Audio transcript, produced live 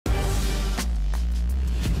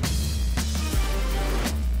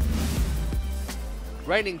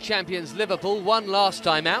Reigning champions Liverpool won last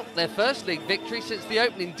time out, their first league victory since the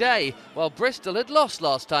opening day, while Bristol had lost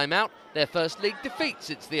last time out, their first league defeat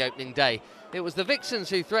since the opening day. It was the Vixens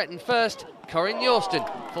who threatened first, Corinne Yorston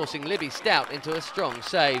forcing Libby Stout into a strong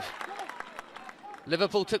save.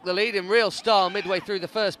 Liverpool took the lead in real style midway through the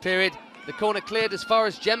first period. The corner cleared as far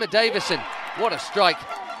as Gemma Davidson. What a strike.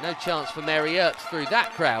 No chance for Mary Earps through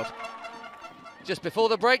that crowd. Just before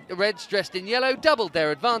the break, the Reds dressed in yellow doubled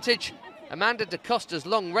their advantage. Amanda da Costa's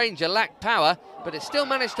long ranger lacked power, but it still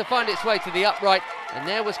managed to find its way to the upright, and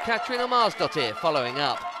there was Katrin Omarsdottir following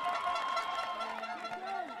up.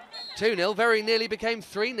 2-0 very nearly became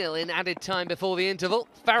 3-0 in added time before the interval.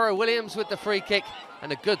 Farrah Williams with the free kick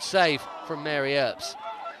and a good save from Mary Earps.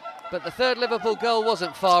 But the third Liverpool goal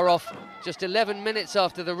wasn't far off. Just 11 minutes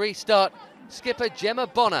after the restart, skipper Gemma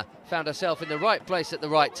Bonner found herself in the right place at the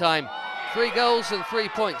right time. 3 goals and 3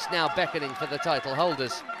 points now beckoning for the title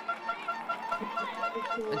holders.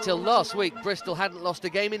 Until last week, Bristol hadn't lost a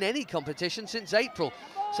game in any competition since April,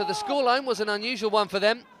 so the scoreline was an unusual one for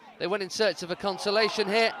them. They went in search of a consolation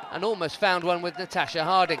here and almost found one with Natasha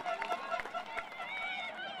Harding.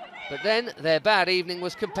 But then their bad evening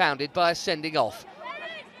was compounded by a sending off.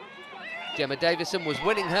 Gemma Davidson was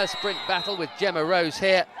winning her sprint battle with Jemma Rose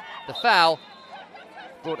here. The foul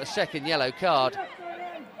brought a second yellow card.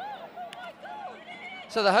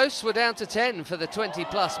 So the hosts were down to 10 for the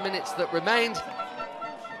 20-plus minutes that remained.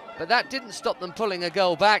 But that didn't stop them pulling a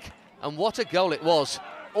goal back, and what a goal it was.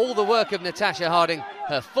 All the work of Natasha Harding,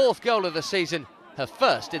 her 4th goal of the season, her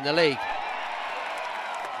first in the league.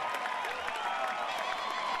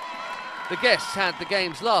 The guests had the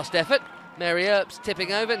game's last effort, Mary Earps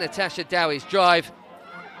tipping over Natasha Dowie's drive.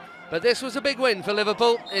 But this was a big win for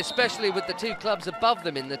Liverpool, especially with the 2 clubs above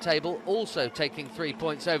them in the table also taking 3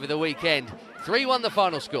 points over the weekend. 3-1 the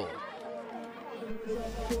final score.